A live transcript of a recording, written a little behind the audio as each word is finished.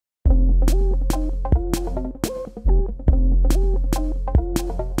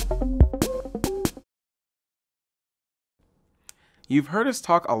You've heard us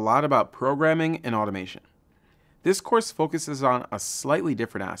talk a lot about programming and automation. This course focuses on a slightly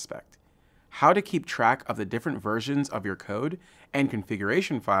different aspect: how to keep track of the different versions of your code and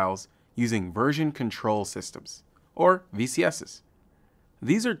configuration files using version control systems, or VCSs.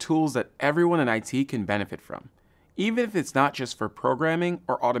 These are tools that everyone in IT can benefit from, even if it's not just for programming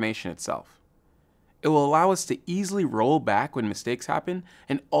or automation itself. It will allow us to easily roll back when mistakes happen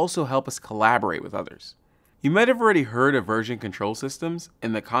and also help us collaborate with others. You might have already heard of version control systems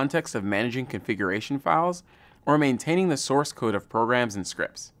in the context of managing configuration files or maintaining the source code of programs and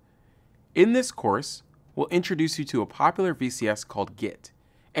scripts. In this course, we'll introduce you to a popular VCS called Git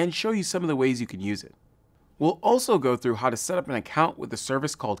and show you some of the ways you can use it. We'll also go through how to set up an account with a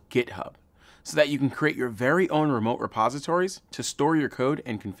service called GitHub so that you can create your very own remote repositories to store your code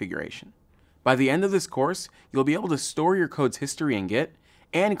and configuration. By the end of this course, you'll be able to store your code's history in Git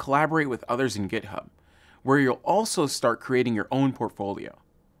and collaborate with others in GitHub, where you'll also start creating your own portfolio.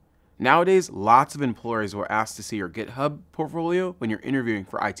 Nowadays, lots of employers will ask to see your GitHub portfolio when you're interviewing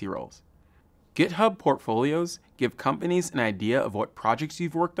for IT roles. GitHub portfolios give companies an idea of what projects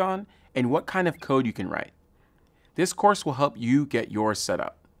you've worked on and what kind of code you can write. This course will help you get yours set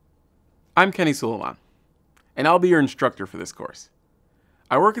up. I'm Kenny Suleiman, and I'll be your instructor for this course.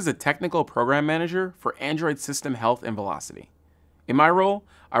 I work as a technical program manager for Android system health and velocity. In my role,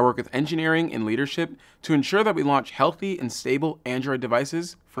 I work with engineering and leadership to ensure that we launch healthy and stable Android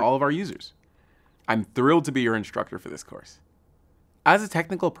devices for all of our users. I'm thrilled to be your instructor for this course. As a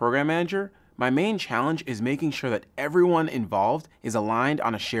technical program manager, my main challenge is making sure that everyone involved is aligned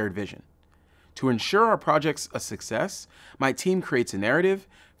on a shared vision. To ensure our project's a success, my team creates a narrative,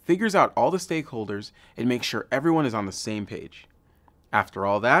 figures out all the stakeholders, and makes sure everyone is on the same page. After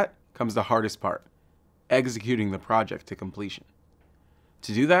all that comes the hardest part: executing the project to completion.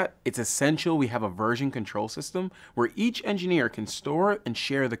 To do that, it's essential we have a version control system where each engineer can store and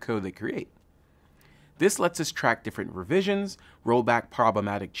share the code they create. This lets us track different revisions, roll back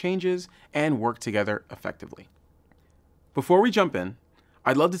problematic changes, and work together effectively. Before we jump in,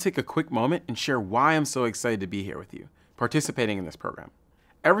 I'd love to take a quick moment and share why I'm so excited to be here with you, participating in this program.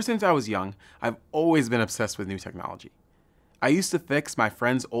 Ever since I was young, I've always been obsessed with new technology. I used to fix my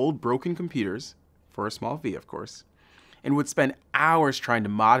friends' old broken computers, for a small fee of course, and would spend hours trying to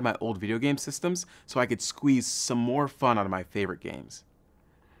mod my old video game systems so I could squeeze some more fun out of my favorite games.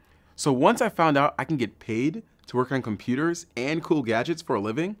 So once I found out I can get paid to work on computers and cool gadgets for a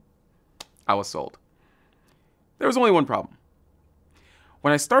living, I was sold. There was only one problem.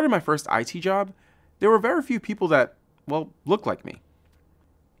 When I started my first IT job, there were very few people that, well, looked like me.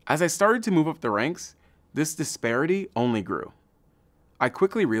 As I started to move up the ranks, this disparity only grew. I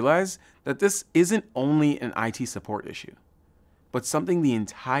quickly realized that this isn't only an IT support issue, but something the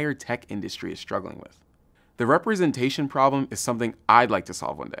entire tech industry is struggling with. The representation problem is something I'd like to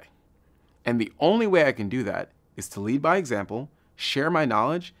solve one day. And the only way I can do that is to lead by example, share my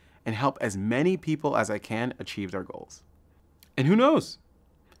knowledge, and help as many people as I can achieve their goals. And who knows?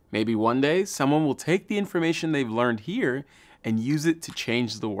 Maybe one day someone will take the information they've learned here and use it to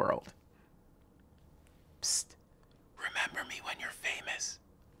change the world. Psst, remember me when you're famous.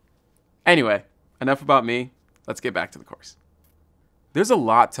 Anyway, enough about me. Let's get back to the course. There's a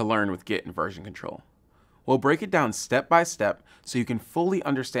lot to learn with Git and version control. We'll break it down step by step so you can fully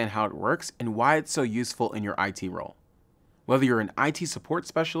understand how it works and why it's so useful in your IT role. Whether you're an IT support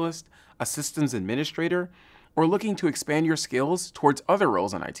specialist, a systems administrator, or looking to expand your skills towards other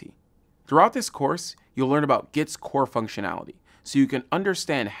roles in IT. Throughout this course, you'll learn about Git's core functionality so you can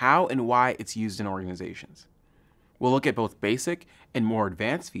understand how and why it's used in organizations. We'll look at both basic and more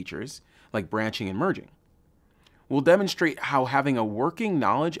advanced features like branching and merging. We'll demonstrate how having a working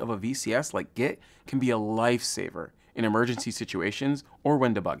knowledge of a VCS like Git can be a lifesaver in emergency situations or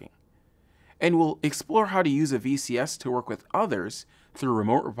when debugging. And we'll explore how to use a VCS to work with others through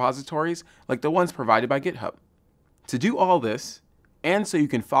remote repositories like the ones provided by GitHub. To do all this, and so you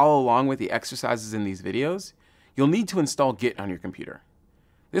can follow along with the exercises in these videos, you'll need to install Git on your computer.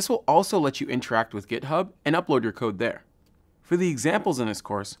 This will also let you interact with GitHub and upload your code there. For the examples in this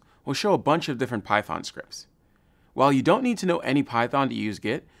course, we'll show a bunch of different Python scripts. While you don't need to know any Python to use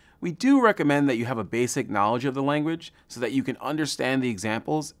Git, we do recommend that you have a basic knowledge of the language so that you can understand the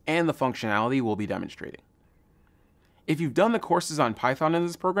examples and the functionality we'll be demonstrating. If you've done the courses on Python in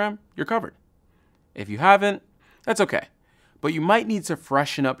this program, you're covered. If you haven't, that's okay, but you might need to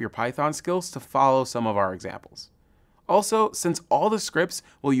freshen up your Python skills to follow some of our examples. Also, since all the scripts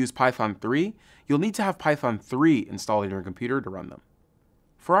will use Python 3, you'll need to have Python 3 installed in your computer to run them.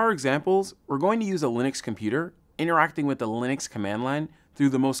 For our examples, we're going to use a Linux computer interacting with the Linux command line through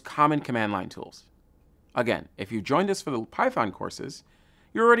the most common command line tools. Again, if you joined us for the Python courses,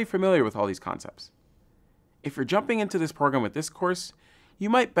 you're already familiar with all these concepts. If you're jumping into this program with this course, you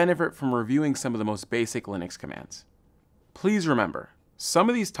might benefit from reviewing some of the most basic Linux commands. Please remember, some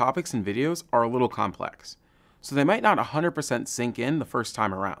of these topics and videos are a little complex, so they might not 100% sink in the first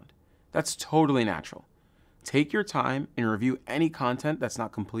time around. That's totally natural. Take your time and review any content that's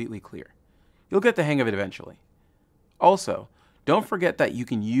not completely clear. You'll get the hang of it eventually. Also, don't forget that you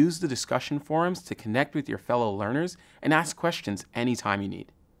can use the discussion forums to connect with your fellow learners and ask questions anytime you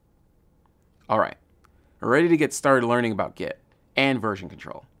need. All right, we're ready to get started learning about Git and version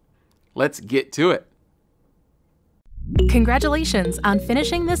control. Let's get to it. Congratulations on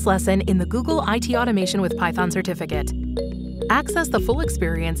finishing this lesson in the Google IT Automation with Python certificate. Access the full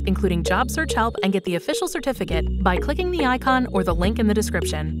experience, including job search help, and get the official certificate by clicking the icon or the link in the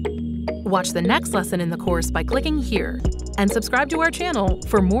description. Watch the next lesson in the course by clicking here, and subscribe to our channel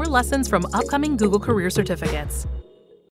for more lessons from upcoming Google Career Certificates.